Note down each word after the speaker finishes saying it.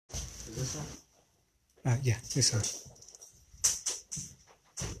this on? Yeah, this one.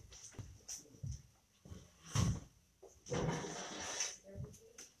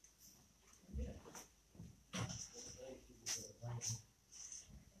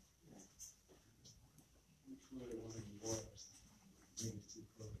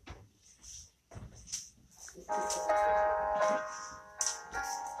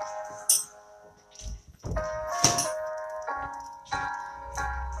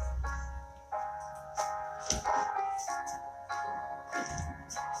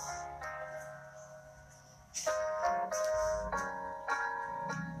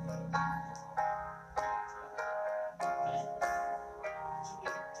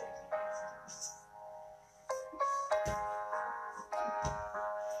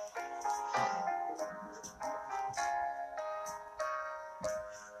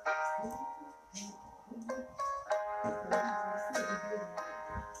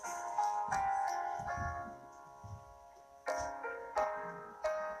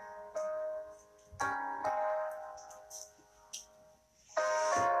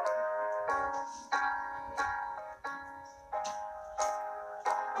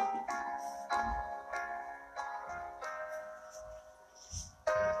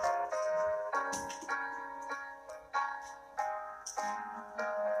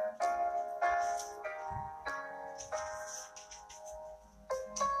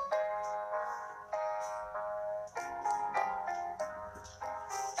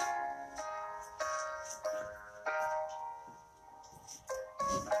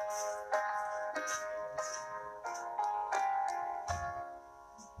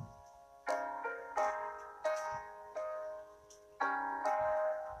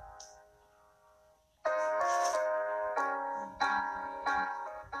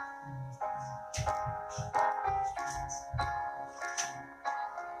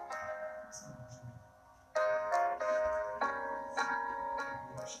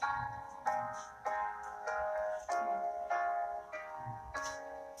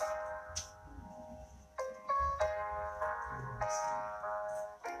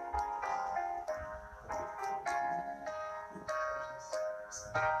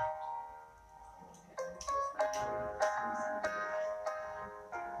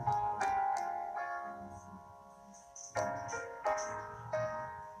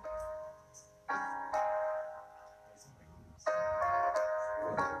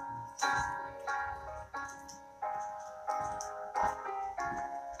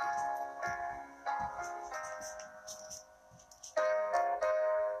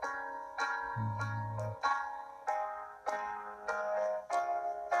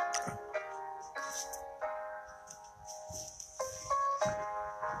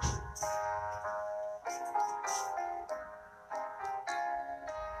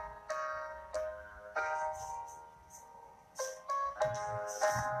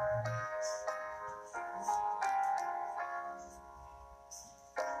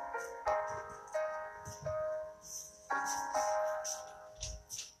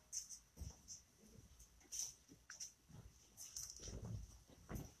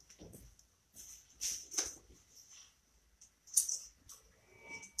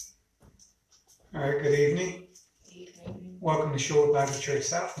 All right, good evening. Welcome to Shore Bible Church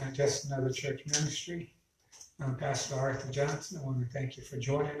South, not just another church ministry. I'm Pastor Arthur Johnson. I want to thank you for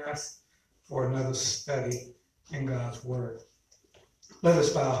joining us for another study in God's Word. Let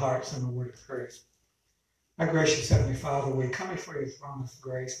us bow our hearts in a word of prayer. Our gracious Heavenly Father, we come before your throne of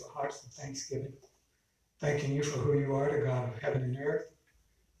grace with hearts of thanksgiving, thanking you for who you are, the God of heaven and earth,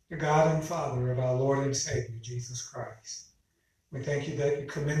 the God and Father of our Lord and Savior, Jesus Christ. We thank you that you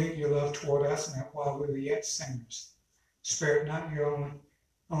commended your love toward us, and that while we were yet sinners, spared not your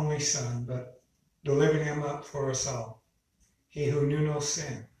only Son, but delivered him up for us all. He who knew no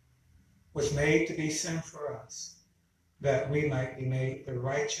sin was made to be sin for us, that we might be made the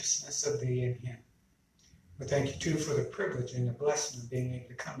righteousness of thee in him. We thank you, too, for the privilege and the blessing of being able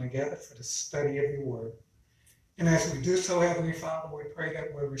to come together for the study of your word. And as we do so, Heavenly Father, we pray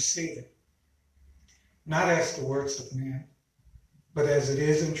that we'll receive it, not as the words of men, but as it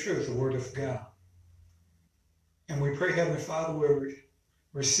is in truth, the word of God. And we pray, Heavenly Father, we'll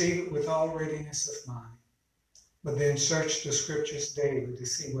receive it with all readiness of mind, but then search the scriptures daily to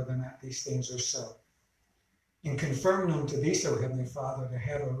see whether or not these things are so. And confirm them to be so, Heavenly Father, to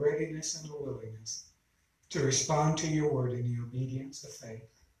have a readiness and a willingness to respond to your word in the obedience of faith.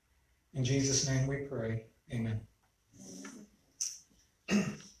 In Jesus' name we pray. Amen.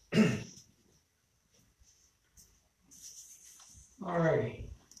 All righty.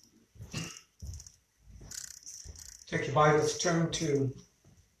 Take your Bibles, turn to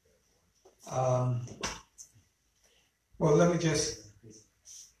Well, let me just,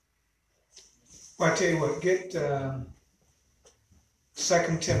 well, I tell you what, get 2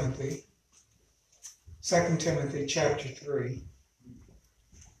 Timothy chapter 3.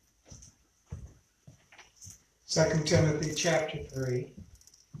 2 Timothy chapter 3,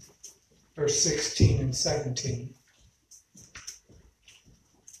 verse 16 and 17.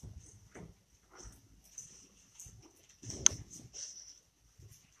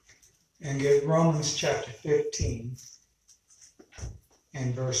 And get Romans chapter 15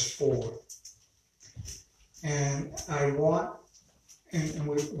 and verse 4. And I want, and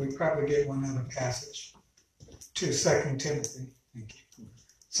we probably get one other passage to 2 Timothy. Thank you.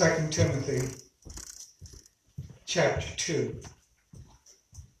 2 Timothy chapter 2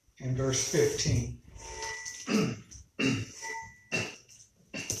 and verse 15.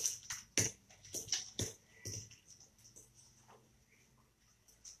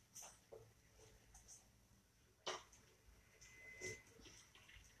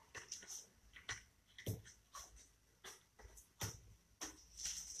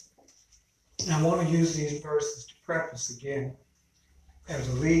 And I want to use these verses to preface again as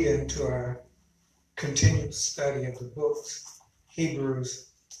a lead into our continued study of the books,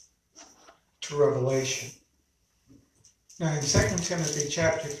 Hebrews to Revelation. Now in 2 Timothy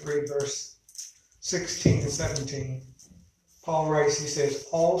chapter 3, verse 16 and 17, Paul writes, he says,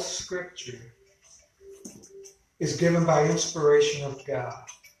 all scripture is given by inspiration of God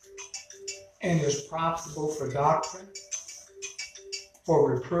and is profitable for doctrine,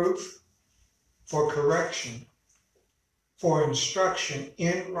 for reproof, for correction, for instruction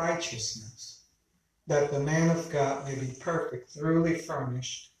in righteousness, that the man of God may be perfect, thoroughly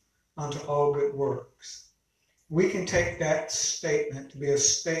furnished unto all good works. We can take that statement to be a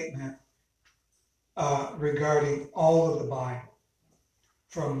statement regarding all of the Bible,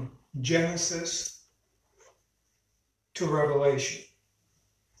 from Genesis to Revelation.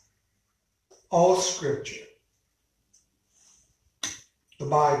 All scripture, the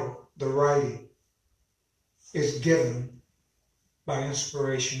Bible, the writing, is given by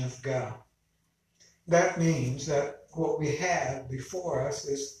inspiration of God. That means that what we have before us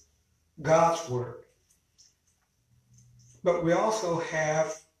is God's word. But we also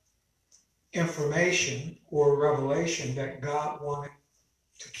have information or revelation that God wanted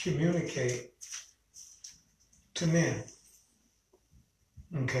to communicate to men.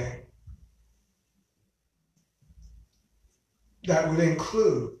 Okay? That would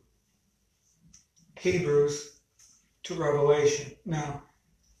include Hebrews to Revelation. Now,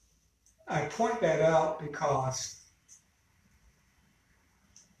 I point that out because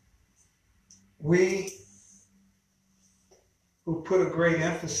we who put a great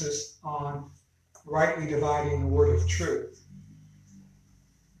emphasis on rightly dividing the word of truth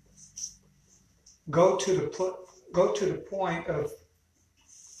go to the point of,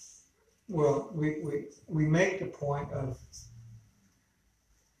 well, we make the point of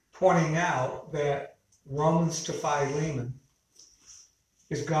pointing out that Romans to Philemon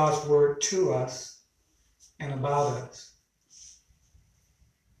is God's word to us and about us.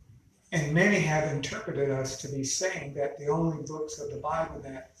 And many have interpreted us to be saying that the only books of the Bible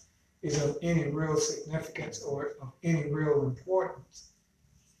that is of any real significance or of any real importance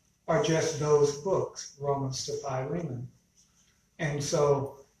are just those books, Romans to Philemon. And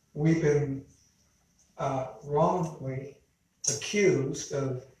so we've been wrongly accused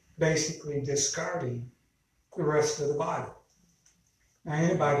of basically discarding the rest of the Bible. Now,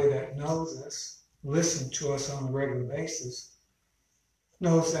 anybody that knows us, listens to us on a regular basis,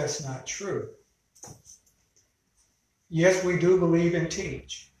 knows that's not true. Yes, we do believe and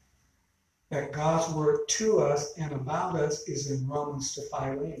teach that God's word to us and about us is in Romans to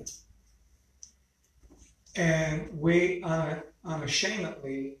Philemon. And we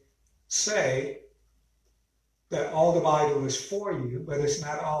unashamedly say that all the Bible is for you, but it's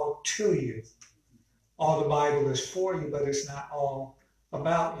not all to you. All the Bible is for you, but it's not all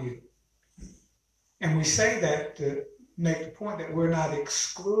about you. And we say that to make the point that we're not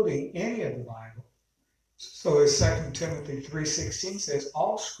excluding any of the Bible. So as 2 Timothy 3:16 says,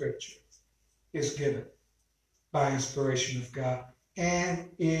 all scripture is given by inspiration of God and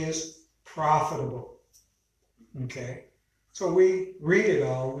is profitable. Okay? So we read it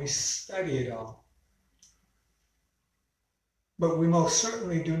all, we study it all. But we most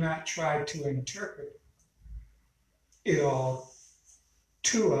certainly do not try to interpret it all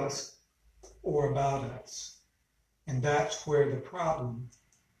to us or about us. And that's where the problem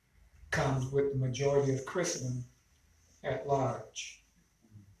comes with the majority of Christendom at large.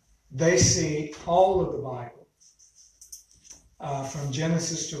 They see all of the Bible, from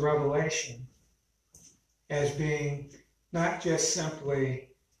Genesis to Revelation as being not just simply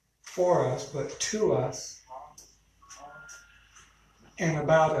for us, but to us and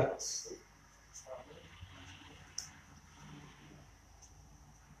about us.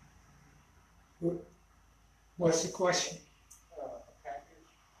 What's the question?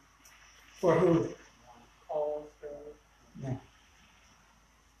 For who? No.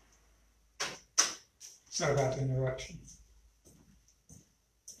 Sorry about the interruption.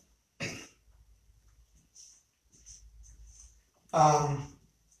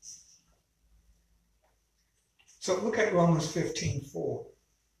 So look at Romans 15:4.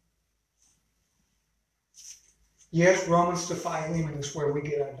 Yes, Romans to Philemon is where we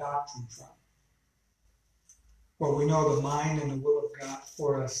get our doctrine from, where we know the mind and the will of God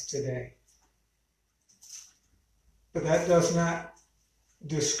for us today. But that does not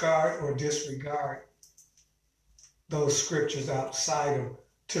discard or disregard those scriptures outside of,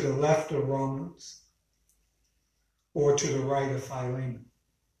 to the left of Romans or to the right of Philemon.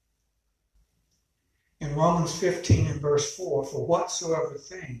 In Romans 15 and verse 4, for whatsoever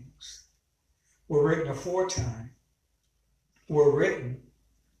things were written aforetime were written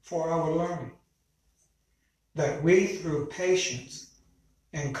for our learning, that we through patience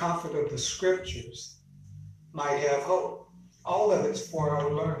and comfort of the scriptures might have hope. All of it's for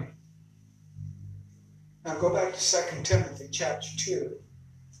our learning. Now go back to 2 Timothy chapter 2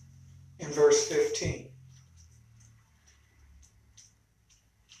 in verse 15.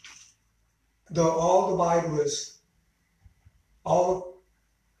 Though all the Bible is, all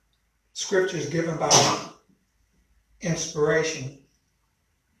scripture is given by inspiration,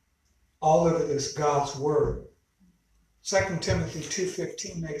 all of it is God's word. 2 Timothy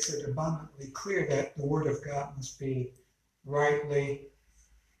 2:15 makes it abundantly clear that the word of God must be rightly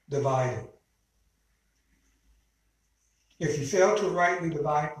divided. If you fail to rightly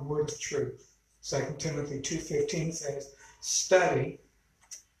divide the word of truth, 2 Timothy 2:15 says, study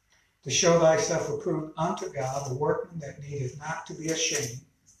to show thyself approved unto God, a workman that needeth not to be ashamed,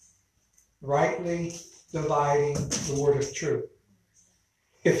 rightly dividing the word of truth.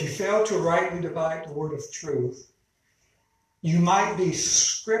 If you fail to rightly divide the word of truth, you might be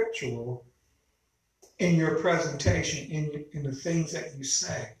scriptural in your presentation, in the things that you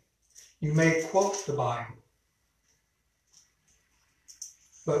say. You may quote the Bible,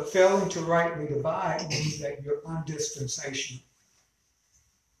 but failing to rightly divide means that you're undispensational.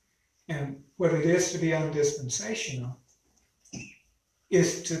 And what it is to be undispensational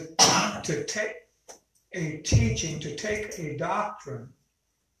is to take a teaching, to take a doctrine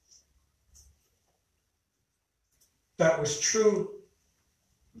that was true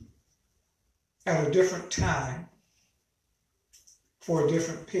at a different time for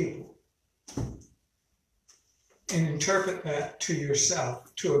different people, and interpret that to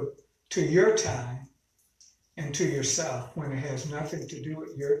yourself, to your time and to yourself, when it has nothing to do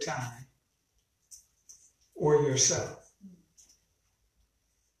with your time or yourself.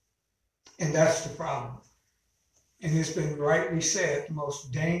 And that's the problem. And it's been rightly said, the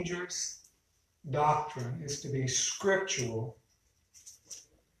most dangerous doctrine is to be scriptural,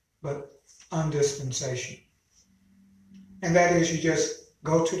 but undispensational. And that is, you just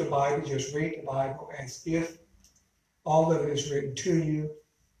go to the Bible, just read the Bible as if all of it is written to you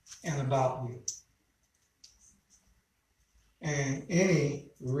and about you. And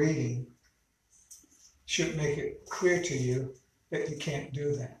any reading should make it clear to you that you can't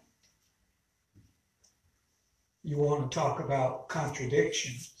do that. You want to talk about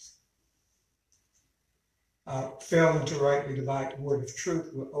contradictions. Failing to rightly divide the word of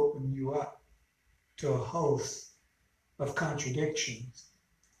truth will open you up to a host of contradictions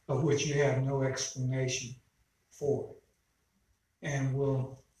of which you have no explanation for, and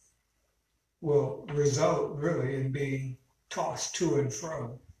will result really in being tossed to and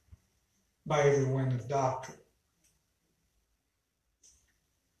fro by every wind of doctrine.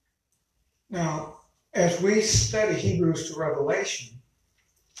 Now, as we study Hebrews to Revelation,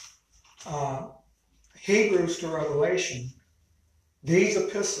 these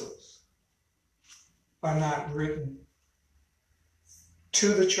epistles are not written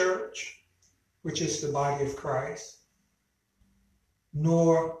to the church, which is the body of Christ,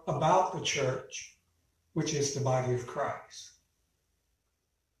 nor about the church, which is the body of Christ.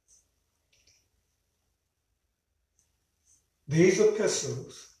 These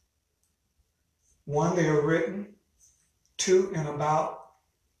epistles, one, they are written to and about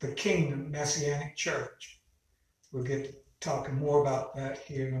the kingdom messianic church. We'll get to talking more about that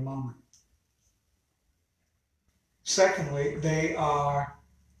here in a moment. Secondly, they are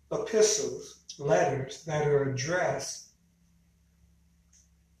epistles, letters that are addressed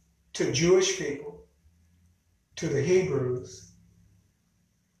to Jewish people, to the Hebrews,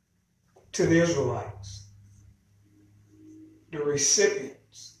 to the Israelites, the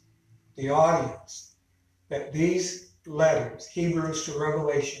recipients, the audience that these letters, Hebrews to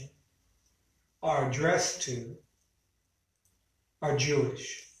Revelation, are addressed to are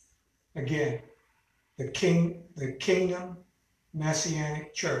Jewish. Again, the Kingdom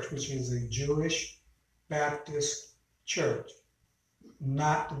Messianic Church, which is a Jewish Baptist church,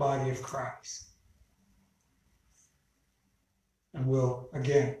 not the body of Christ. And we'll,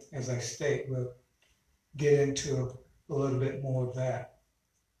 again, as I state, we'll get into a little bit more of that.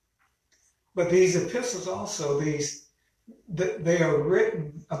 But these epistles also, they are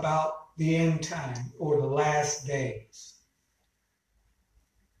written about the end time or the last days.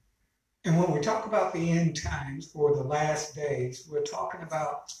 And when we talk about the end times or the last days, we're talking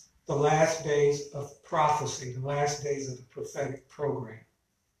about the last days of prophecy, the last days of the prophetic program.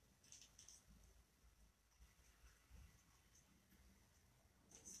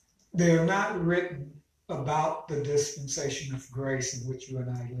 They are not written about the dispensation of grace in which you and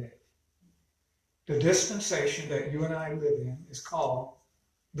I live. The dispensation that you and I live in is called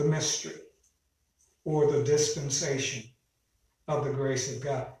the mystery or the dispensation of the grace of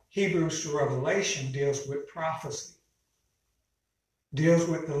God. Hebrews to Revelation deals with prophecy, deals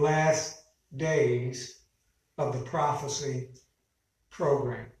with the last days of the prophecy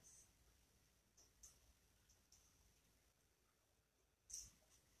program.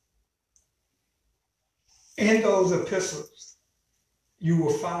 In those epistles, you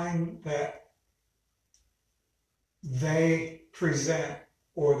will find that they present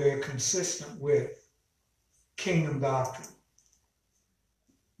or they're consistent with kingdom doctrine.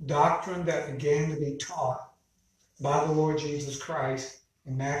 Doctrine that began to be taught by the Lord Jesus Christ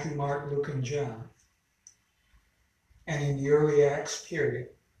in Matthew, Mark, Luke, and John, and in the early Acts period.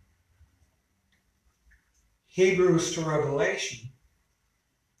 Hebrews to Revelation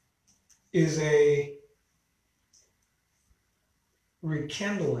is a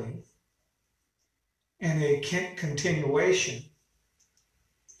rekindling and a continuation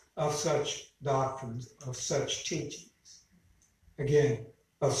of such doctrines, of such teachings. Again,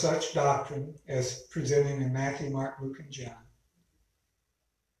 of such doctrine as presented in Matthew, Mark, Luke, and John,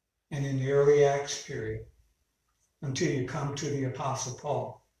 and in the early Acts period, until you come to the Apostle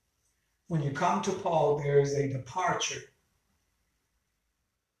Paul. When you come to Paul, there is a departure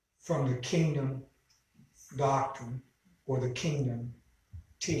from the kingdom doctrine or the kingdom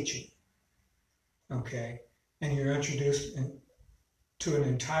teaching, okay? And you're introduced to an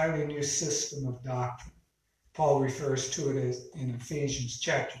entirely new system of doctrine. Paul refers to it as in Ephesians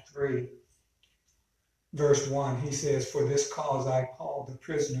chapter 3, verse 1. He says, "For this cause I, Paul, the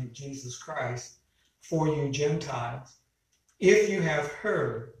prisoner of Jesus Christ, for you Gentiles, if you have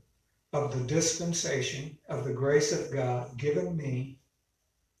heard of the dispensation of the grace of God given me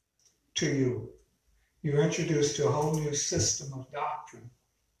to you." You're introduced to a whole new system of doctrine,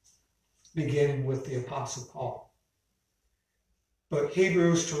 beginning with the Apostle Paul. But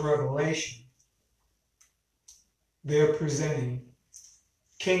Hebrews to Revelation, they're presenting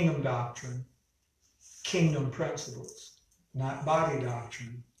kingdom doctrine, kingdom principles, not body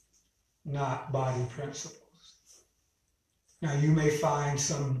doctrine, not body principles. Now, you may find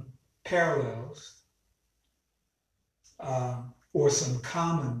some parallels or some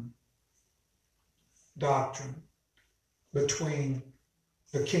common doctrine between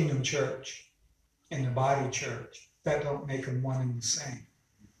the kingdom church and the body church. That don't make them one and the same.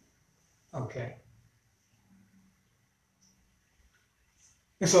 Okay.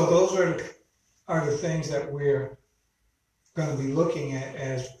 And so those are the things that we're going to be looking at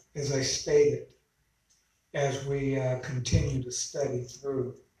as I stated, as we continue to study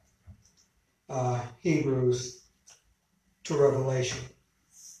through Hebrews to Revelation.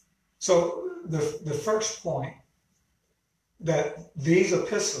 So the first point, that these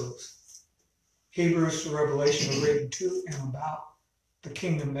epistles, Hebrews to Revelation, are written to and about the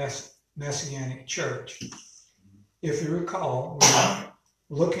kingdom messianic church. If you recall, we were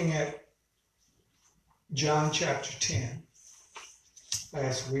looking at John chapter 10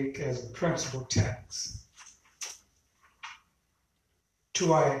 last week as the principal text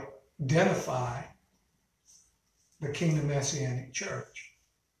to identify the kingdom messianic church.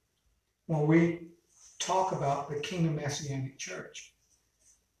 When we talk about the kingdom messianic church,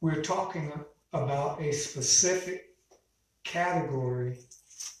 we're talking about a specific category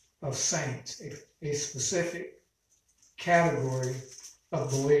of saints, a specific category of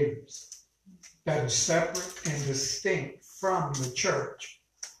believers that are separate and distinct from the church,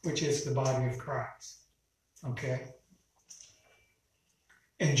 which is the body of Christ. Okay?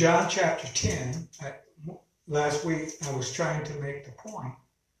 In John chapter 10, last week I was trying to make the point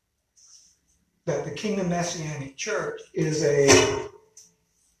that the Kingdom Messianic Church is a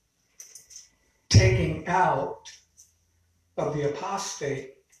taking out of the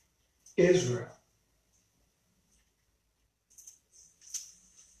apostate Israel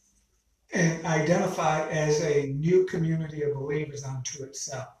and identified as a new community of believers unto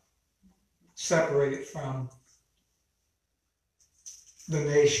itself, separated from the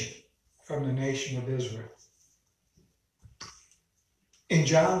nation of Israel. In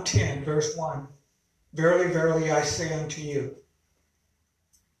John 10, verse 1, verily, verily, I say unto you,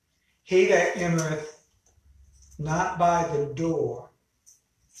 he that entereth not by the door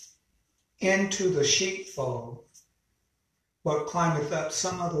into the sheepfold, but climbeth up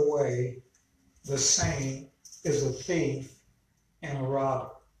some other way, the same is a thief and a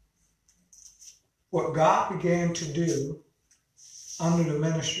robber. What God began to do under the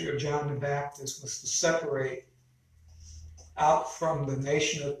ministry of John the Baptist was to separate out from the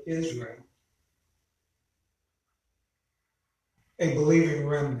nation of Israel a believing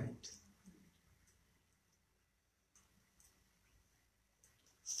remnant.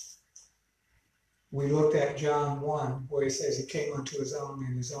 We looked at John 1, where he says he came unto his own,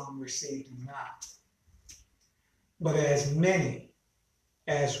 and his own received him not. But as many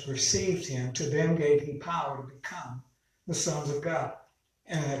as received him, to them gave he power to become the sons of God.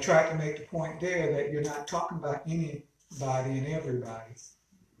 And I tried to make the point there that you're not talking about anybody and everybody.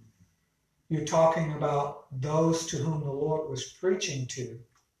 You're talking about those to whom the Lord was preaching to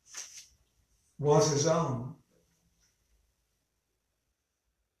was his own.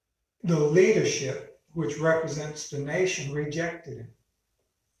 The leadership, which represents the nation, rejected him.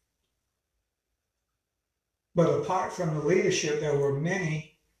 But apart from the leadership, there were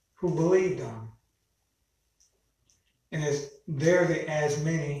many who believed on him. And as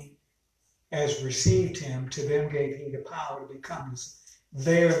many as received him, to them gave he the power to become his.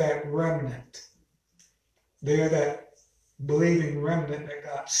 They're that remnant. They're that believing remnant that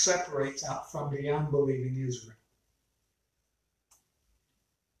God separates out from the unbelieving Israel.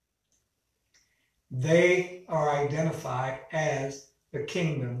 They are identified as the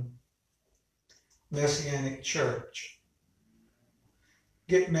Kingdom Messianic Church.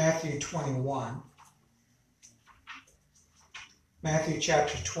 Get Matthew 21. Matthew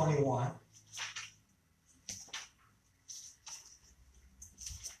chapter 21.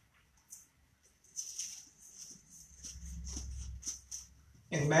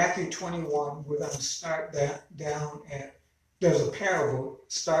 In Matthew 21, we're going to start that down at, there's a parable,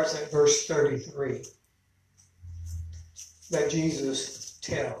 starts at verse 33, that Jesus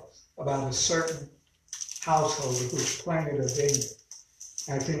tells about a certain household which planted a vineyard.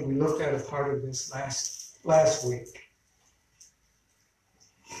 I think we looked at a part of this last week.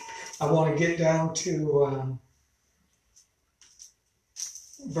 I want to get down to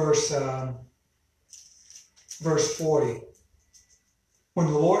verse 40. When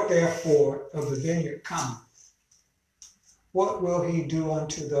the Lord therefore of the vineyard cometh, what will he do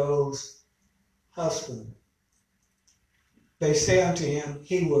unto those husbandmen? They say unto him,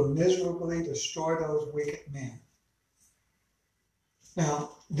 he will miserably destroy those wicked men.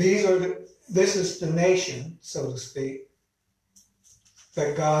 Now, this is the nation, so to speak,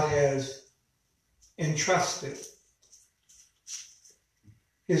 that God has entrusted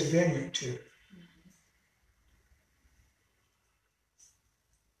his vineyard to.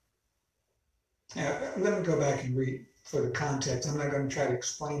 Now, let me go back and read for the context. I'm not going to try to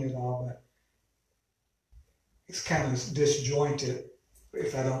explain it all, but it's kind of disjointed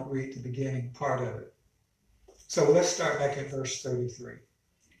if I don't read the beginning part of it. So let's start back at verse 33.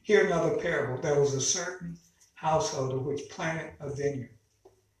 Here another parable. There was a certain householder which planted a vineyard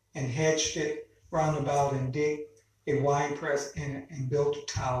and hedged it round about and digged a winepress in it and built a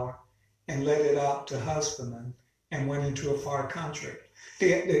tower and let it out to husbandmen and went into a far country.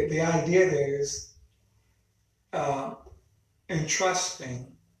 The idea there is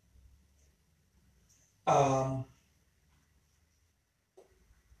entrusting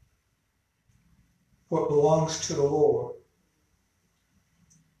what belongs to the Lord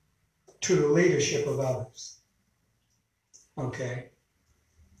to the leadership of others. Okay?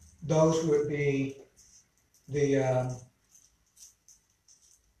 Those would be the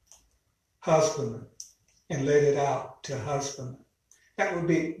husbandman, and let it out to husbandmen. That would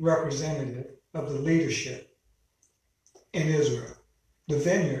be representative of the leadership in Israel. The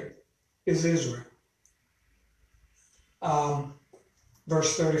vineyard is Israel.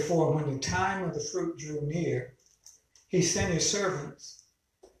 Verse 34, when the time of the fruit drew near, he sent his servants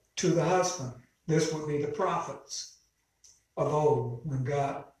to the husband. This would be the prophets. of old, when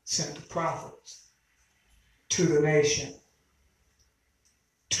God sent the prophets to the nation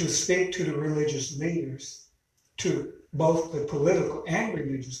to speak to the religious leaders, to both the political and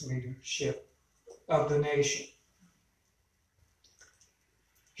religious leadership of the nation.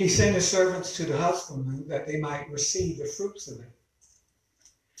 He sent his servants to the husbandman that they might receive the fruits of it.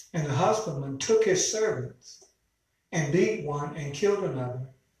 And the husbandman took his servants and beat one and killed another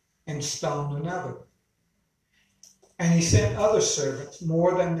and stoned another. And he sent other servants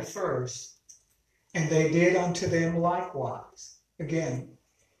more than the first, and they did unto them likewise. Again,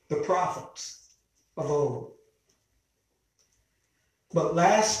 the prophets of old. But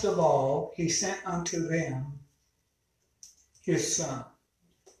last of all, he sent unto them his son.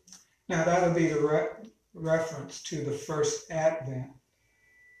 Now that'll be the reference to the first advent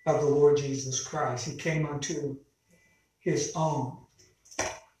of the Lord Jesus Christ. He came unto his own.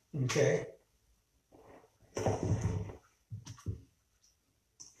 Okay?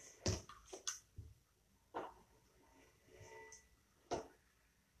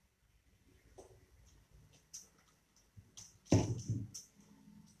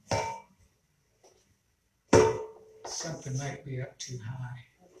 Something might be up too high.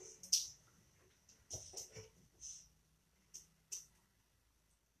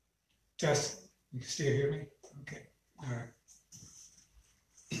 Justin, you can still hear me? Okay, all right.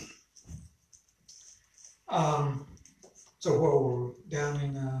 So we're down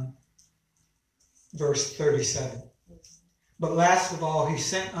in verse 37. But last of all, he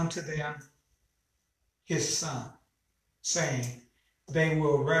sent unto them his son, saying, they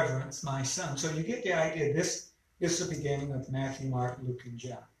will reverence my son. So you get the idea. This is the beginning of Matthew, Mark, Luke, and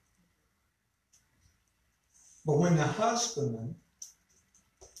John. But when the husbandman,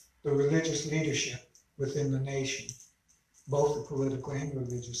 the religious leadership within the nation, both the political and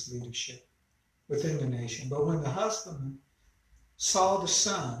religious leadership within the nation, but when the husbandman saw the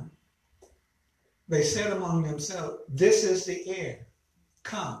son, they said among themselves, this is the heir.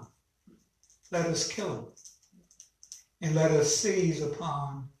 Come, let us kill him, and let us seize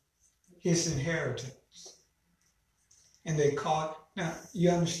upon his inheritance. And they caught, now you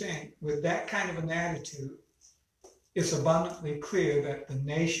understand, with that kind of an attitude, it's abundantly clear that the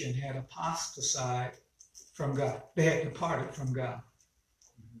nation had apostatized from God. They had departed from God.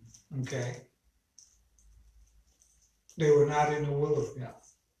 Okay? They were not in the will of God.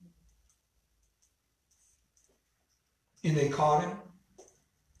 And they caught him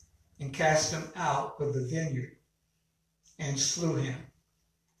and cast him out of the vineyard and slew him.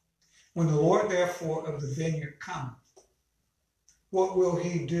 When the Lord therefore of the vineyard cometh, what will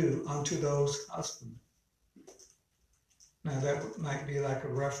he do unto those husbandmen? Now that might be like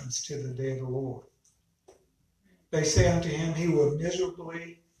a reference to the day of the Lord. They say unto him, he will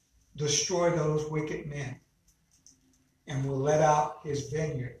miserably destroy those wicked men and will let out his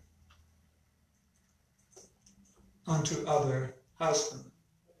vineyard unto other husbandmen.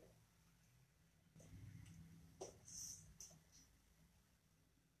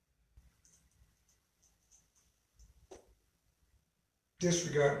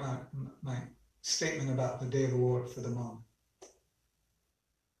 Disregard my statement about the day of the Lord for the moment.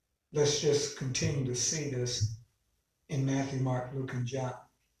 Let's just continue to see this in Matthew, Mark, Luke, and John.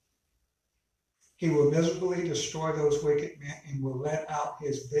 He will miserably destroy those wicked men and will let out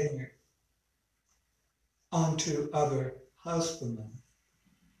his vineyard unto other husbandmen,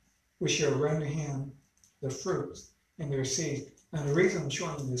 which shall render him the fruits and their seeds. Now the reason I'm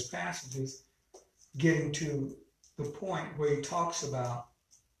showing you this passage is getting to the point where he talks about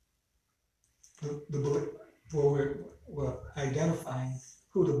where we're identifying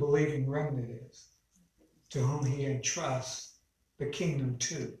who the believing remnant is, to whom he entrusts the kingdom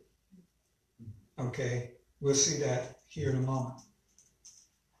to. Okay, we'll see that here in a moment.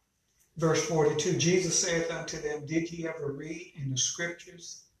 Verse 42, Jesus saith unto them, did ye ever read in the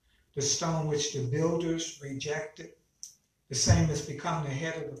scriptures, the stone which the builders rejected, the same has become the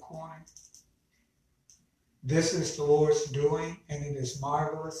head of the corner? This is the Lord's doing, and it is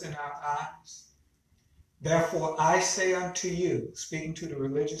marvelous in our eyes. Therefore I say unto you, speaking to the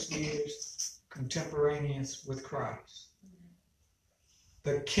religious leaders contemporaneous with Christ,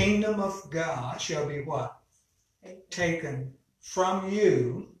 the kingdom of God shall be what? Taken from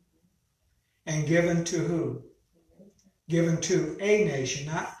you and given to who? Given to a nation,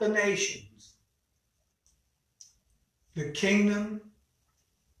 not the nations. The kingdom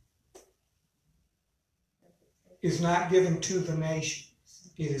is not given to the nations.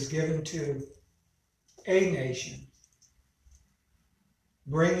 It is given to a nation,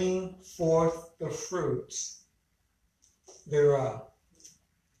 bringing forth the fruits thereof.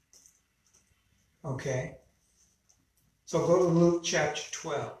 Okay? So go to Luke chapter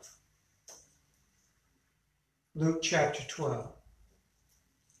 12. Luke chapter 12.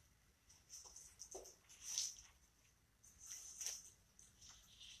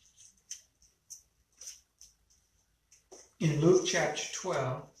 In Luke chapter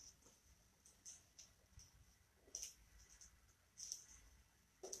 12,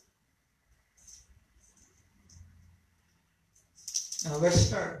 now let's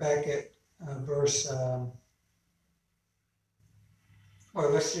start back at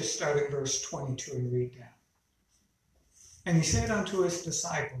let's just start at verse 22 and read down. And he said unto his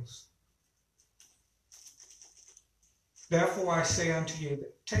disciples, Therefore I say unto you,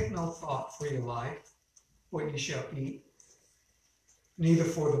 that take no thought for your life, what ye shall eat, neither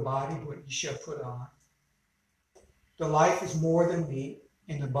for the body what ye shall put on. The life is more than meat,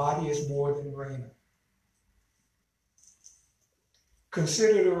 and the body is more than raiment.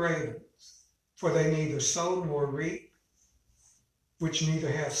 Consider the ravens, for they neither sow nor reap, which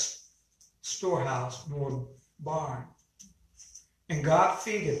neither have storehouse nor barn, and God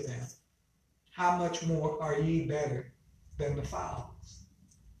feedeth them. How much more are ye better than the fowls?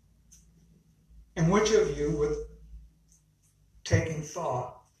 And which of you, with taking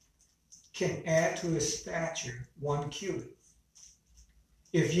thought, can add to his stature 1 cubit?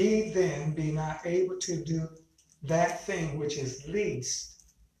 If ye then be not able to do that thing which is least,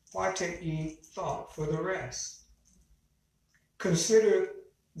 why take ye thought for the rest? Consider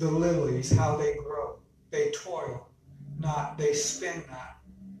the lilies, how they grow. They toil not, they spin not.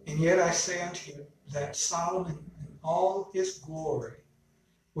 And yet I say unto you that Solomon in all his glory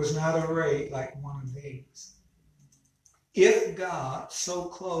was not arrayed like one of these. If God so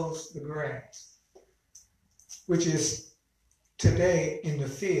clothes the grass, which is today in the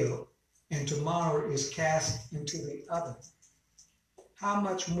field, and tomorrow is cast into the oven, how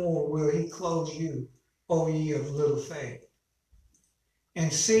much more will he clothe you, O ye of little faith?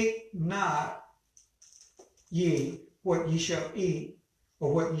 And seek not ye what ye shall eat,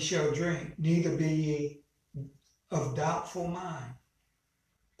 or what ye shall drink, neither be ye of doubtful mind.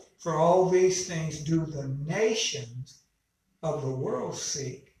 For all these things do the nations of the world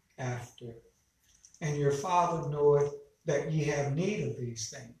seek after, and your Father knoweth that ye have need of these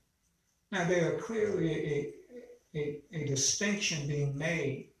things. Now there are clearly a distinction being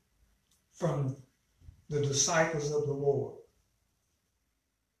made from the disciples of the Lord.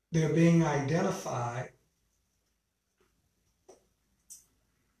 They're being identified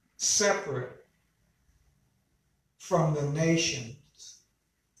separate from the nations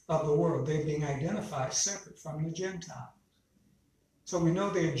of the world. They're being identified separate from the Gentiles. So we know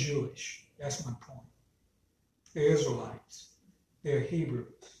they're Jewish. That's my point. They're Israelites. They're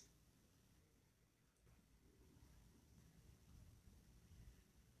Hebrews.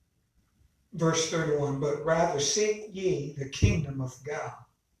 Verse 31, but rather seek ye the kingdom of God,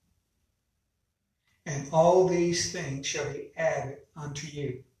 and all these things shall be added unto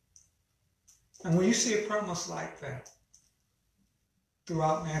you. And when you see a promise like that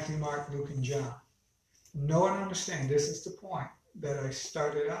throughout Matthew, Mark, Luke, and John, know and understand, this is the point that I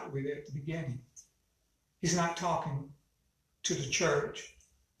started out with at the beginning. He's not talking to the church,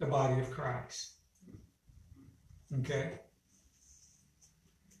 the body of Christ. Okay?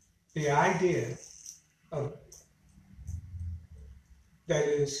 The idea of that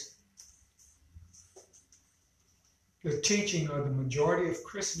is the teaching of the majority of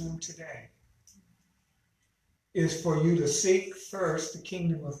Christendom today is for you to seek first the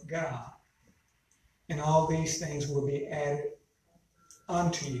kingdom of God, and all these things will be added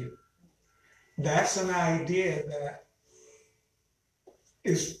unto you. That's an idea that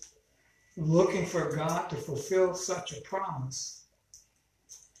is looking for God to fulfill such a promise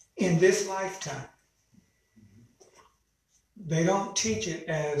in this lifetime. They don't teach it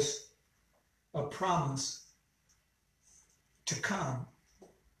as a promise to come.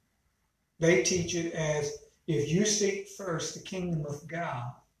 They teach it as, if you seek first the kingdom of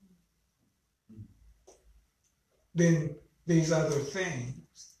God, then these other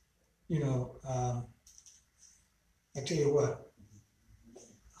things, I tell you what,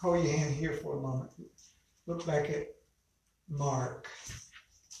 hold your hand here for a moment. Look back at Mark,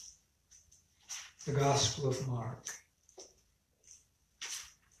 the Gospel of Mark,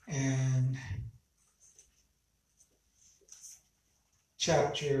 and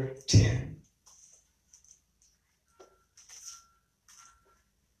chapter 10.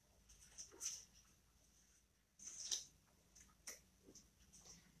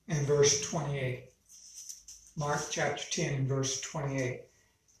 And verse 28. Mark chapter 10 and verse 28.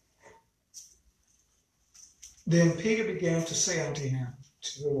 Then Peter began to say unto him,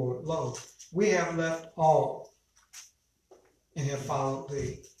 to the Lord, Lo, we have left all and have followed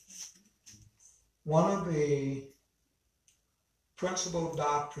thee. One of the principal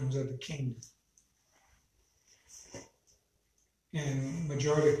doctrines of the kingdom, and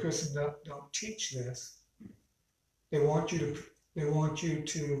majority of Christians don't teach this. They want you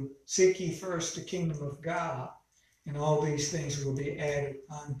to seek ye first the kingdom of God, and all these things will be added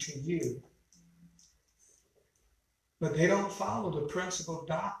unto you. But they don't follow the principal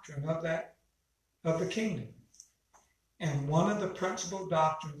doctrine of the kingdom. And one of the principal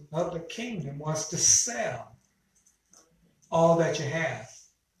doctrines of the kingdom was to sell all that you have.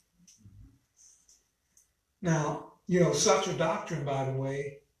 Now, such a doctrine, by the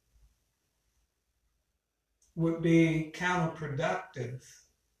way, would be counterproductive.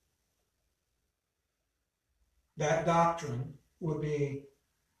 That doctrine would be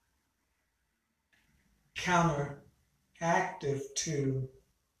counteractive to,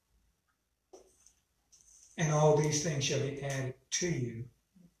 and all these things shall be added to you,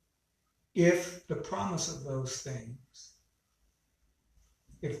 if the promise of those things,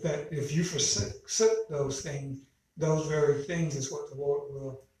 if you forsake those things, those very things is what the Lord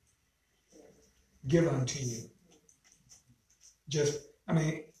will give unto you.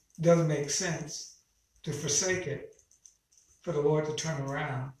 It doesn't make sense to forsake it for the Lord to turn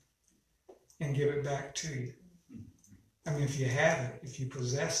around and give it back to you. If you have it, if you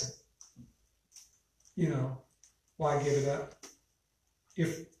possess it, why give it up?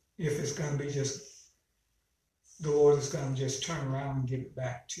 If it's going to be just, the Lord is going to just turn around and give it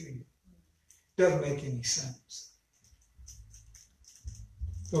back to you. Doesn't make any sense.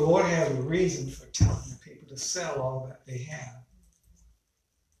 The Lord has a reason for telling the people to sell all that they have.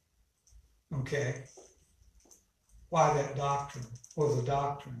 Okay? Why that doctrine was a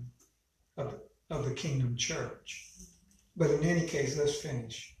doctrine of the kingdom church. But in any case, let's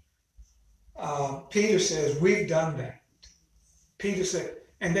finish. Peter says, we've done that. Peter said,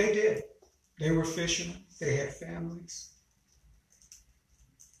 and they did. They were fishermen. They had families.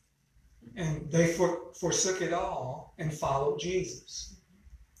 And they forsook it all and followed Jesus.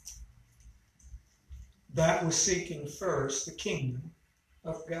 That was seeking first the kingdom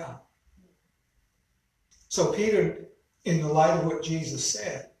of God. So Peter, in the light of what Jesus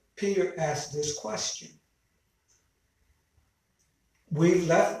said, Peter asked this question. We've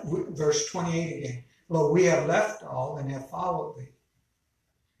left, verse 28 again. Lo, we have left all and have followed thee.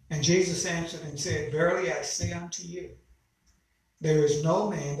 And Jesus answered and said, verily I say unto you, there is no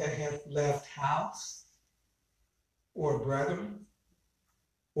man that hath left house, or brethren,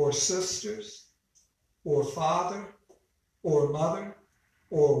 or sisters, or father, or mother,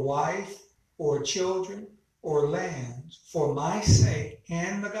 or wife, or children, or lands, for my sake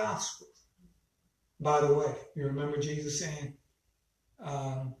and the gospel. By the way, you remember Jesus saying,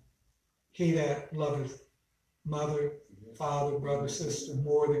 he that loveth mother, father, brother, sister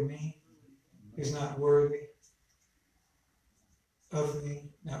more than me is not worthy of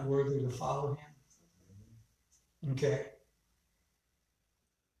me, not worthy to follow him. Okay.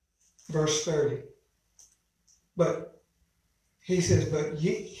 Verse 30. But he says, but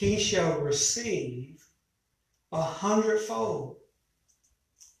he shall receive 100-fold.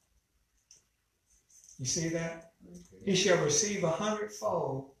 You see that? He shall receive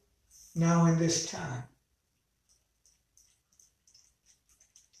 100-fold now in this time.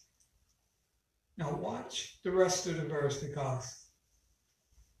 Now watch the rest of the verse, because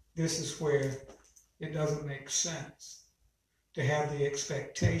this is where it doesn't make sense to have the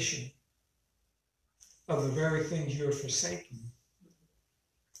expectation of the very things you're forsaking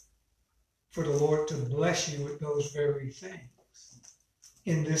for the Lord to bless you with those very things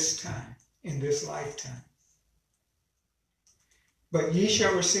in this time, in this lifetime. But ye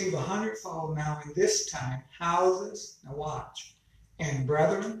shall receive 100-fold now in this time, houses, now watch, and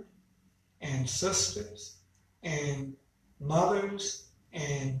brethren, and sisters, and mothers,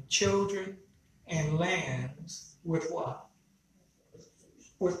 and children, and lands, with what?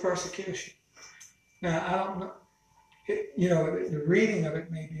 With persecution. Now, I don't know, the reading of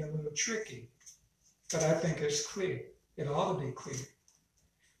it may be a little tricky, but I think it's clear. It ought to be clear.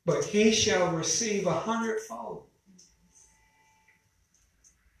 But he shall receive 100-fold.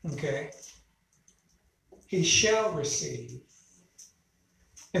 Okay? He shall receive.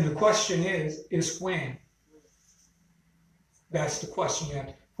 And the question is when? That's the question you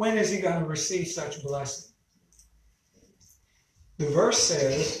have. When is he going to receive such blessing? The verse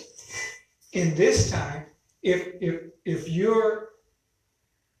says, in this time, if you're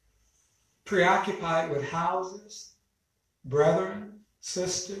preoccupied with houses, brethren,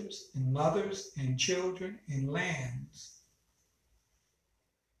 sisters, and mothers, and children, and lands,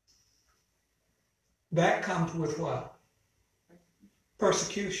 that comes with what?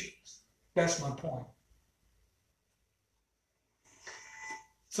 persecutions. That's my point.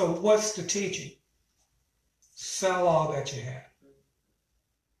 So what's the teaching? Sell all that you have.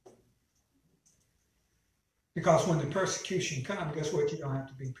 Because when the persecution comes, guess what? You don't have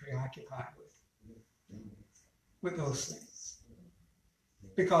to be preoccupied with those things.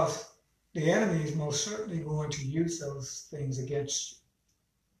 Because the enemy is most certainly going to use those things against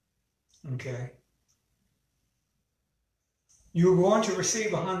you. Okay? You're going to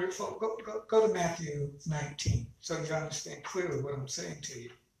receive 100-fold. Go to Matthew 19 so you understand clearly what I'm saying to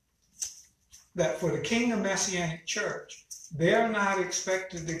you. That for the Kingdom Messianic Church, they're not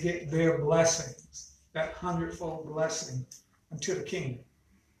expected to get their blessings, that 100-fold blessing, until the kingdom.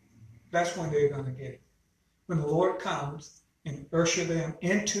 That's when they're going to get it. When the Lord comes and usher them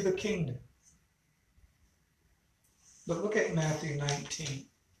into the kingdom. But look at Matthew 19.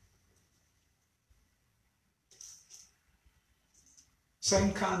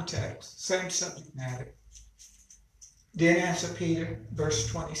 Same context, same subject matter. Then answered Peter, verse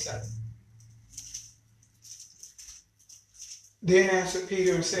 27. Then answered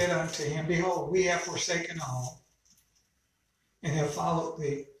Peter and said unto him, Behold, we have forsaken all and have followed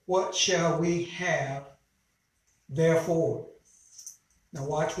thee. What shall we have therefore? Now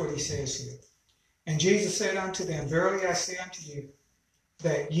watch what he says here. And Jesus said unto them, Verily I say unto you,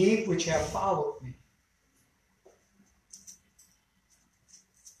 that ye which have followed me,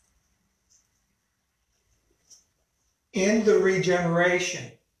 in the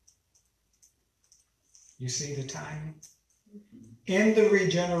regeneration, you see the timing? In the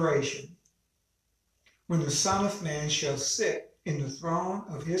regeneration, when the Son of Man shall sit in the throne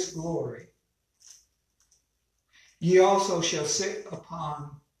of his glory, ye also shall sit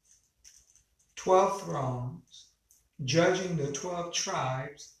upon 12 thrones, judging the 12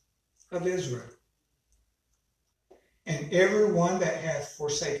 tribes of Israel. And every one that hath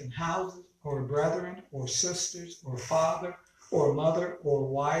forsaken houses, or brethren, or sisters, or father, or mother, or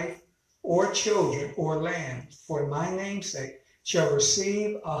wife, or children, or land, for my name's sake, shall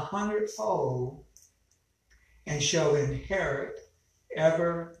receive 100-fold, and shall inherit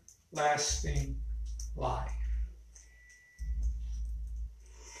everlasting life.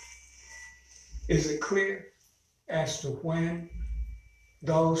 Is it clear as to when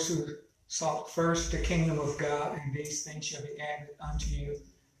those who sought first the kingdom of God and these things shall be added unto you,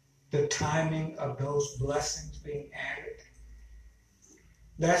 the timing of those blessings being added?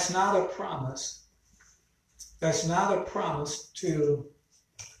 That's not a promise. That's not a promise to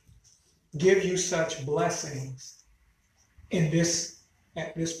give you such blessings in this,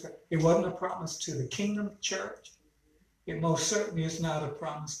 at this. It wasn't a promise to the kingdom church. It most certainly is not a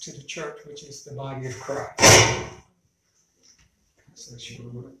promise to the church, which is the body of Christ. So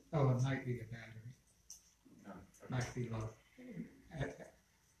sure. Oh, it might be the battery. Might be low.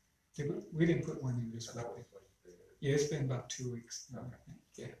 We didn't put one in this week. Yeah, it's been about 2 weeks.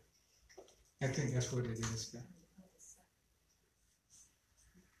 Yeah. I think that's what it is.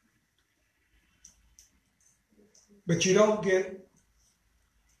 But you don't get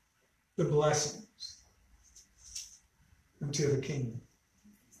the blessings until the kingdom.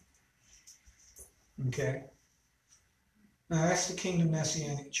 Okay? Now that's the Kingdom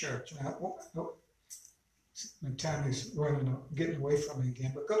Messianic Church. Now, my time is getting away from me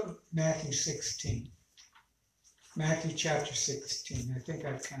again, but go to Matthew 16. Matthew chapter 16. I think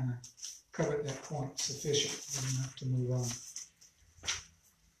I've kind of covered that point sufficiently enough to move on.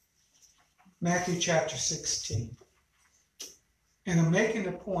 Matthew chapter 16. And I'm making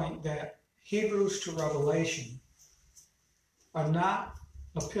the point that Hebrews to Revelation are not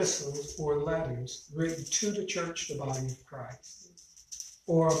epistles or letters written to the church, the body of Christ,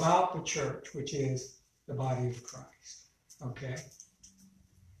 or about the church, which is the body of Christ. Okay?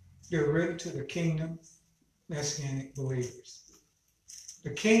 They're written to the kingdom Messianic believers.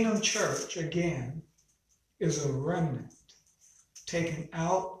 The kingdom church, again, is a remnant taken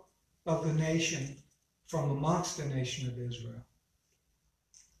out of the nation from amongst the nation of Israel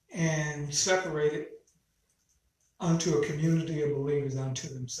and separated unto a community of believers unto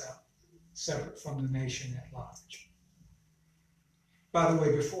themselves, separate from the nation at large. By the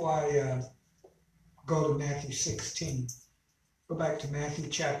way, before I go to Matthew 16, go back to Matthew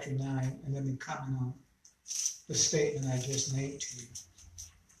chapter 9 and let me comment on the statement I just made to you.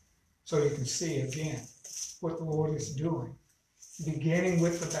 So you can see again what the Lord is doing, beginning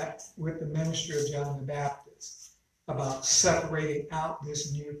with the ministry of John the Baptist about separating out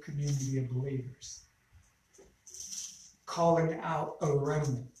this new community of believers, calling out a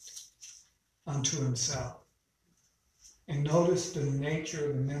remnant unto himself. And notice the nature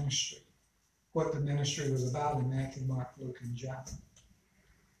of the ministry, what the ministry was about in Matthew, Mark, Luke, and John.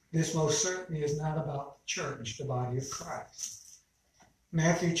 this most certainly is not about the church, the body of Christ.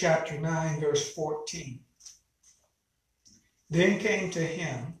 Matthew chapter 9, verse 14. Then came to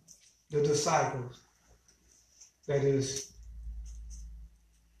him the disciples, that is,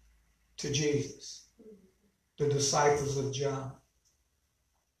 to Jesus, the disciples of John,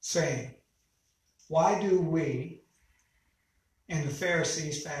 saying, why do we and the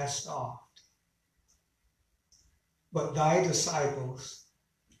Pharisees fast oft, but thy disciples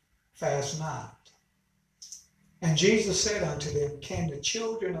fast not? And Jesus said unto them, can the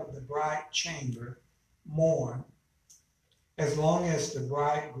children of the bride chamber mourn as long as the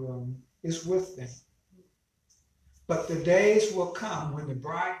bridegroom is with them? But the days will come when the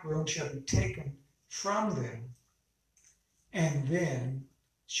bridegroom shall be taken from them, and then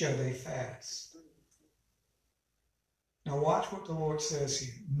shall they fast. Now watch what the Lord says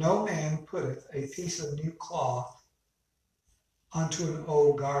here. No man putteth a piece of new cloth unto an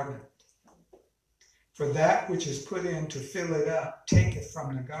old garment. For that which is put in to fill it up taketh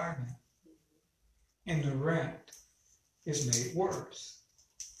from the garment, and the rent is made worse.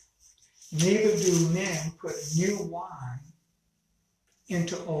 Neither do men put new wine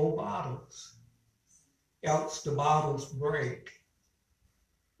into old bottles, else the bottles break,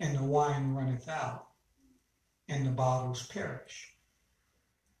 and the wine runneth out, and the bottles perish.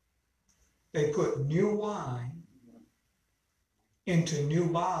 They put new wine into new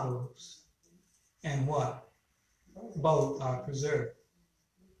bottles, and what? Both are preserved.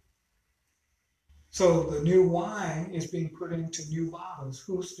 So the new wine is being put into new bottles.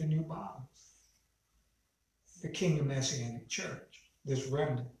 Who's the new bottles? The Kingdom Messianic Church, this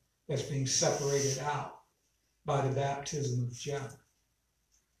remnant that's being separated out by the baptism of John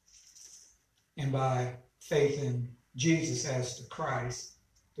and by faith in Jesus as the Christ,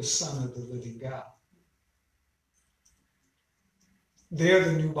 the Son of the living God. They're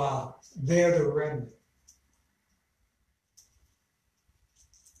the new bottles. They're the remnant.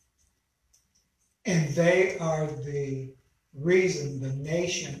 And they are the reason the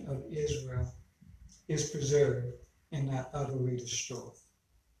nation of Israel is preserved and not utterly destroyed.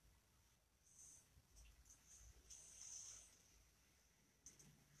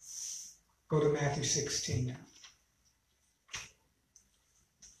 Go to Matthew 16 now.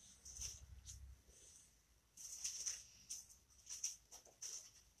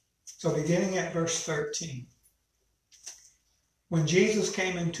 So beginning at verse 13. When Jesus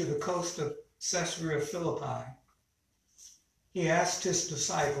came into the coast of Caesarea Philippi, he asked his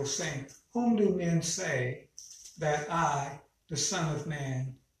disciples, saying, whom do men say that I, the Son of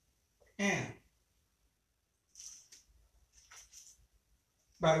Man, am?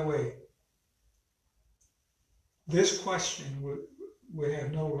 By the way, this question would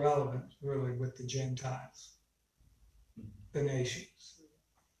have no relevance really with the Gentiles, the nations.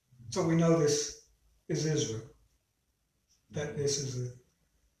 So we know this is Israel, that this is a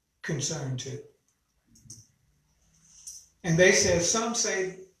concern to. And they said, some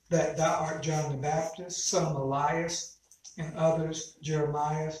say that thou art John the Baptist, some Elias, and others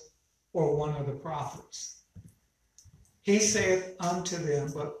Jeremiah, or one of the prophets. He saith unto them,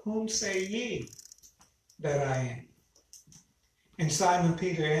 but whom say ye that I am? And Simon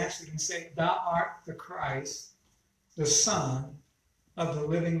Peter answered and said, thou art the Christ, the Son of the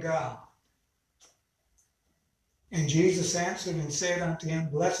living God. And Jesus answered and said unto him,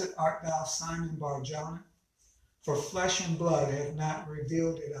 blessed art thou, Simon Bar-Jonah, for flesh and blood hath not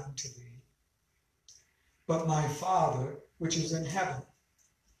revealed it unto thee, but my Father which is in heaven.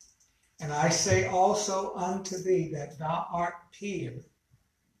 And I say also unto thee that thou art Peter,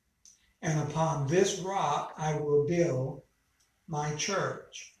 and upon this rock I will build my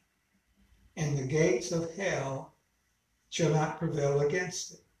church, and the gates of hell shall not prevail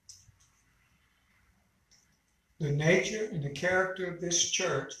against it. The nature and the character of this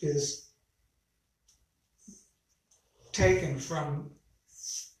church is taken from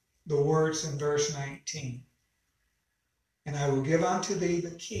the words in verse 19. And I will give unto thee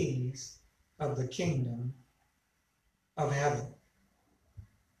the keys of the kingdom of heaven.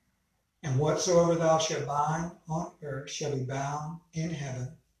 And whatsoever thou shalt bind on earth shall be bound in heaven.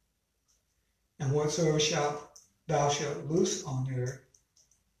 And whatsoever thou shalt loose on earth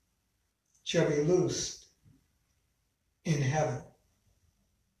shall be loosed in heaven.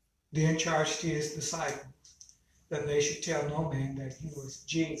 Then charged he his disciples that they should tell no man that he was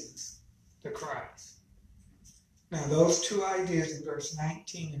Jesus, the Christ. Now those two ideas in verse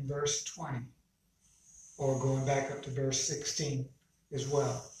 19 and verse 20, or going back up to verse 16 as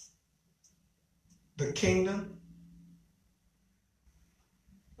well. The kingdom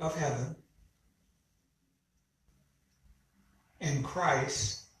of heaven and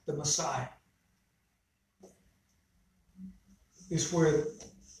Christ the Messiah. Is where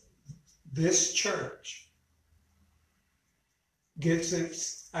this church gets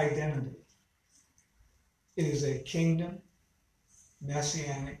its identity. It is a kingdom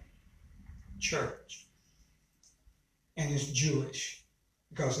messianic church. And it's Jewish,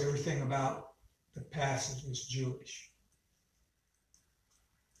 because everything about the passage is Jewish.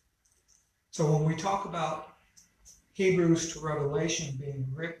 So when we talk about Hebrews to Revelation being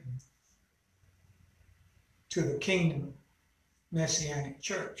written to the kingdom messianic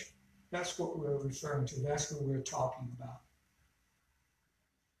church, that's what we're referring to. That's what we're talking about.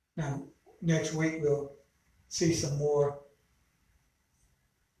 Now, next week we'll see some more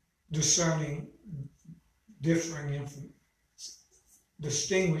distinguishing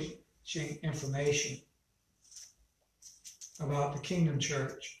information about the kingdom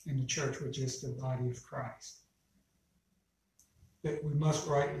church and the church, which is the body of Christ. That we must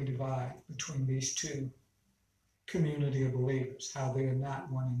rightly divide between these two community of believers, how they are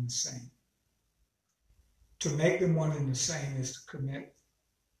not one and the same. To make them one and the same is to commit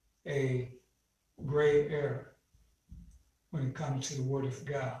a grave error when it comes to the Word of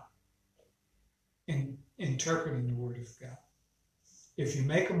God, in interpreting the Word of God. If you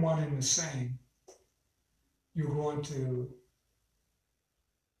make them one and the same, you're going to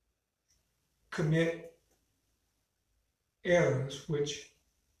commit errors which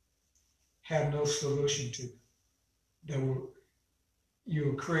have no solution to them. You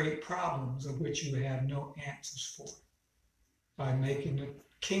will create problems of which you have no answers for by making the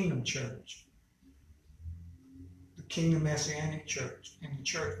kingdom church, the kingdom messianic church, and the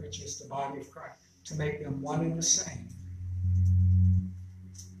church which is the body of Christ, to make them one and the same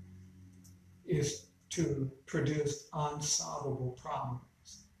is to produce unsolvable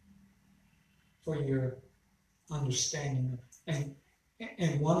problems for your understanding. And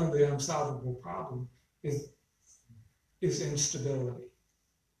one of the unsolvable problems is instability.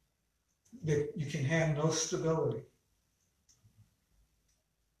 That you can have no stability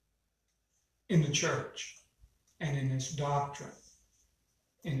in the church and in its doctrine,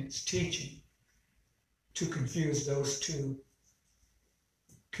 in its teaching, to confuse those two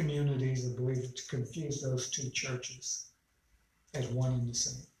communities of believers, to confuse those two churches as one and the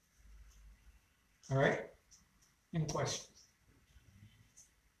same. All right? Any questions?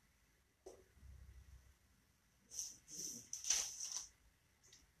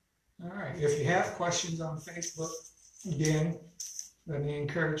 All right, if you have questions on Facebook, again, let me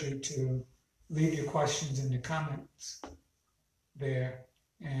encourage you to leave your questions in the comments there.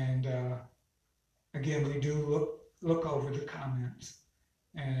 And again, we do look over the comments.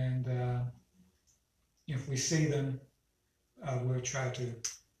 And if we see them, we'll try to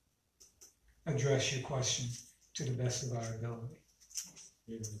address your question to the best of our ability.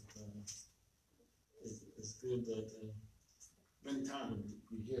 Yeah, it's good that many times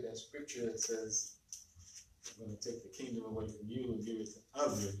we hear that scripture that says, I'm going to take the kingdom away from you and give it to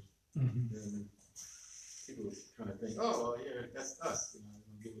others. Mm-hmm. And people kind of think, oh, well, yeah, that's us. I'm going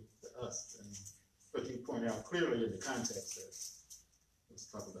to give it to us. But you point out clearly in the context that let's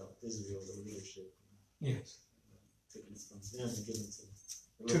talk about Israel, the leadership. Yes. Taking it from them and giving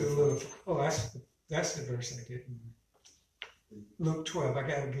it to the little. Oh, that's the verse I didn't. Luke 12. I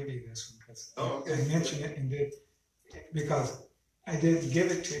got to give you this one because I mentioned it and did, because I didn't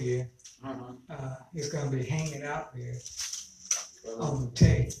give it to you. It's going to be hanging out there on the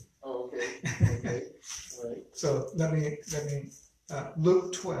tape. Oh, okay. Okay. All right. So let me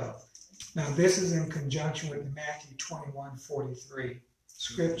Luke 12. Now this is in conjunction with the Matthew 21:43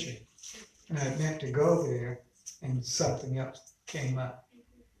 scripture, and I meant to go there, and something else came up.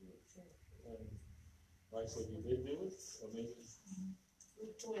 Right, so you did do it, or maybe?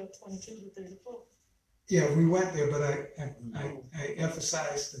 Luke 12:22-34. Yeah, we went there, but I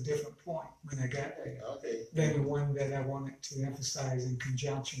emphasized a different point when I got there. Okay. Than the one that I wanted to emphasize in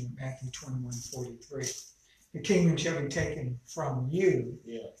conjunction with Matthew 21:43. The kingdom shall be taken from you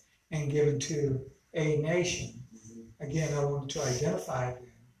and given to a nation. Mm-hmm. Again, I wanted to identify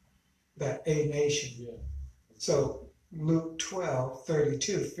them, that a nation. Yeah. So Luke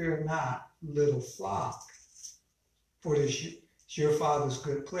 12:32, fear not, little flock, for it is your Father's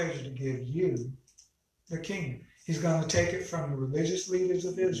good pleasure to give you the kingdom. He's going to take it from the religious leaders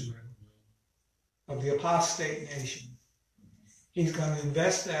of Israel, of the apostate nation. He's going to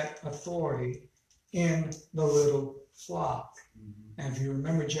invest that authority in the little flock. Mm-hmm. And if you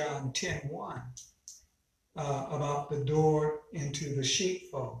remember John 10:1, about the door into the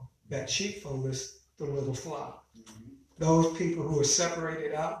sheepfold, that sheepfold is the little flock. Mm-hmm. Those people who are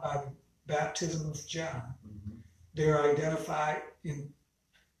separated out by the baptism of John, mm-hmm. they're identified in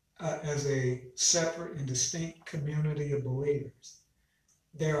as a separate and distinct community of believers.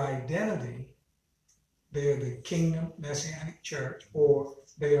 Their identity, they are the kingdom messianic church, or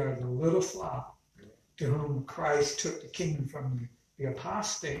they are the little flock to whom Christ took the kingdom from the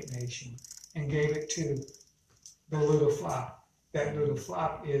apostate nation and gave it to the little flock. That little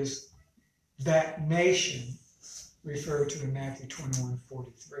flock is that nation referred to in Matthew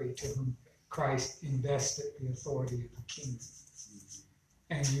 21:43, to whom Christ invested the authority of the kingdom.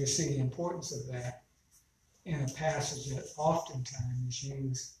 And you see the importance of that in a passage that oftentimes is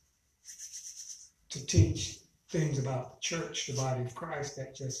used to teach things about the church, the body of Christ,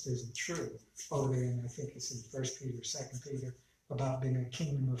 that just isn't true. Over there, and I think it's in 1 Peter, 2 Peter, about being a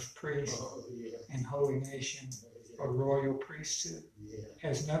kingdom of priests and holy nation, a royal priesthood.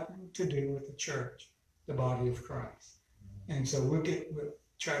 Has nothing to do with the church, the body of Christ. And so we'll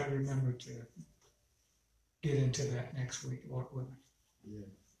try to remember to get into that next week, Lord willing. Yeah.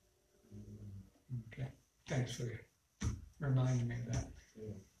 Okay. Thanks for reminding me of that.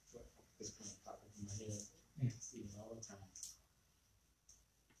 Yeah. It's kind of popping in my head. Yeah. I see it all the time.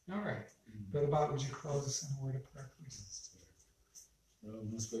 All right. Brother Bob, would you close us in a word of prayer, please?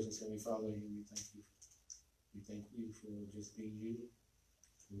 Most gracious Heavenly Father, we thank you. We thank you for just being you,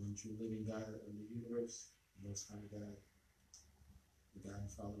 the one true living God of the universe, the Most High God, the God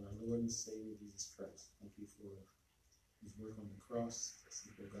and Father, our Lord and Savior, Jesus Christ. Thank you for his work on the cross, the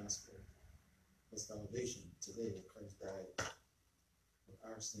simple gospel, the salvation today that Christ died for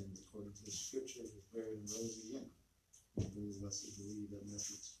our sins according to the scriptures, was buried and rose again. And those of us who believe that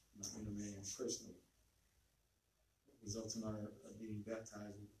message, not inner man personally, results in our being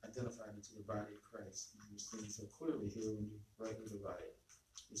baptized and identified into the body of Christ. And we're seeing so clearly here when you rightly divide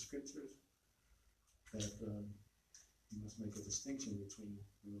the scriptures that you must make a distinction between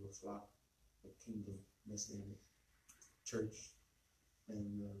the little flock of kingdom messianic church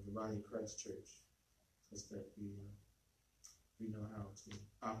and the body of Christ church, such that we know how to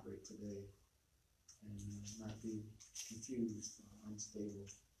operate today and not be confused, unstable.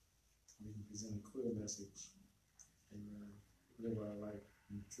 We can present a clear message and live our life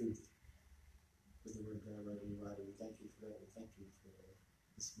in truth with the word of God rightly divided. We thank you for that. We thank you for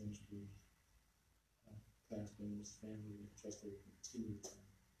this ministry, pastor and his family. We trust that we continue to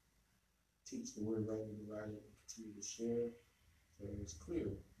teach the word rightly divided and continue to share so that it's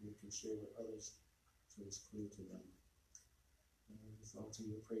clear. We can share with others so it's clear to them. It's all to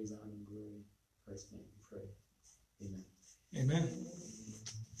your praise, honor, and glory. In Christ's name we pray. Amen. Amen.